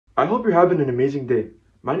I hope you're having an amazing day.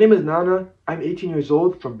 My name is Nana. I'm 18 years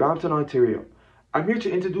old from Brampton, Ontario. I'm here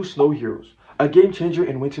to introduce Snow Heroes, a game changer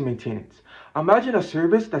in winter maintenance. Imagine a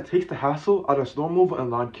service that takes the hassle out of snow removal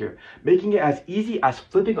and lawn care, making it as easy as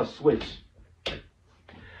flipping a switch.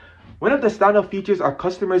 One of the standout features our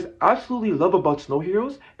customers absolutely love about Snow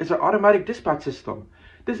Heroes is our automatic dispatch system.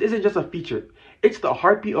 This isn't just a feature, it's the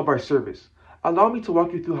heartbeat of our service. Allow me to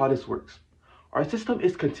walk you through how this works. Our system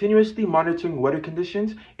is continuously monitoring weather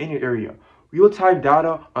conditions in your area. Real-time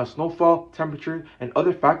data on snowfall, temperature, and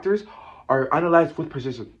other factors are analyzed with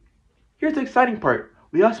precision. Here's the exciting part.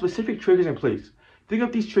 We have specific triggers in place. Think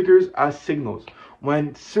of these triggers as signals.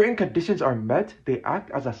 When certain conditions are met, they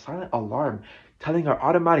act as a silent alarm, telling our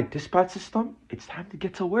automatic dispatch system it's time to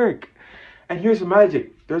get to work. And here's the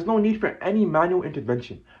magic. There's no need for any manual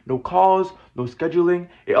intervention. No calls, no scheduling.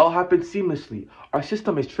 It all happens seamlessly. Our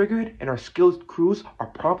system is triggered and our skilled crews are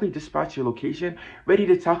promptly dispatched to your location, ready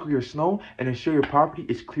to tackle your snow and ensure your property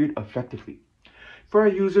is cleared effectively. For our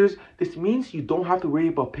users, this means you don't have to worry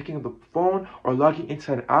about picking up the phone or logging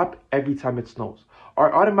into an app every time it snows.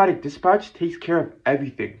 Our automatic dispatch takes care of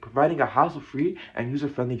everything, providing a hassle-free and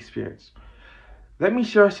user-friendly experience. Let me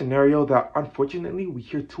share a scenario that unfortunately we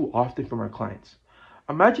hear too often from our clients.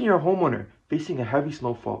 Imagine you're a homeowner facing a heavy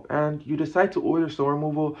snowfall and you decide to order snow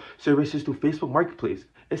removal services through Facebook Marketplace.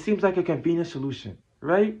 It seems like a convenient solution,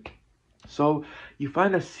 right? So you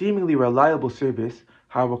find a seemingly reliable service,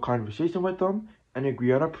 have a conversation with them, and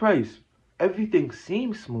agree on a price. Everything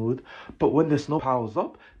seems smooth, but when the snow piles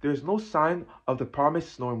up, there's no sign of the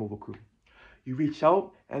promised snow removal crew. You reach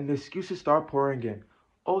out and the excuses start pouring in.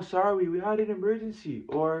 Oh, sorry, we had an emergency,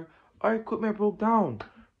 or our equipment broke down.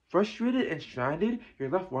 Frustrated and stranded,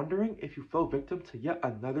 you're left wondering if you fell victim to yet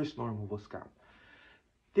another snow removal scam.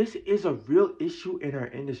 This is a real issue in our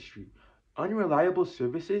industry. Unreliable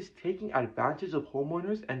services taking advantage of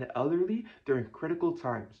homeowners and the elderly during critical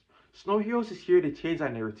times. Snow Heroes is here to change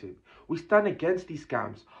that narrative. We stand against these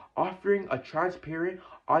scams, offering a transparent,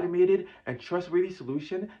 automated, and trustworthy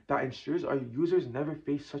solution that ensures our users never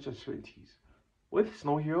face such uncertainties. With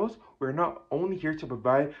Snow Heroes, we're not only here to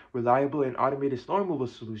provide reliable and automated snow removal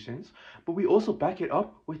solutions, but we also back it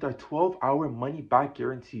up with our 12-hour money-back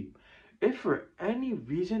guarantee. If for any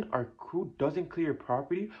reason our crew doesn't clear your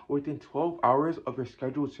property within 12 hours of your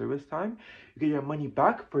scheduled service time, you get your money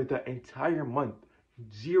back for the entire month.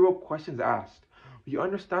 Zero questions asked. We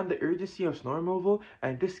understand the urgency of snow removal,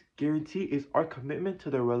 and this guarantee is our commitment to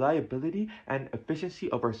the reliability and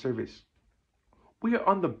efficiency of our service. We are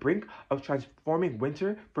on the brink of transforming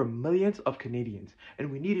winter for millions of Canadians,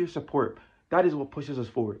 and we need your support. That is what pushes us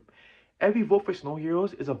forward. Every vote for Snow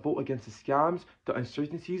Heroes is a vote against the scams, the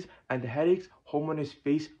uncertainties, and the headaches homeowners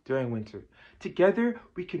face during winter. Together,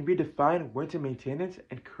 we can redefine winter maintenance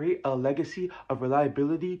and create a legacy of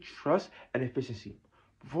reliability, trust, and efficiency.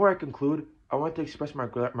 Before I conclude, I want to express my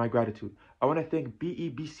gratitude. I want to thank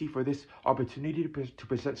BEBC for this opportunity to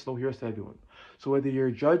present Snow Heroes to everyone. So whether you're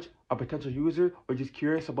a judge, a potential user, or just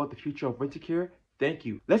curious about the future of winter care, thank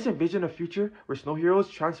you. Let's envision a future where Snow Heroes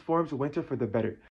transforms winter for the better.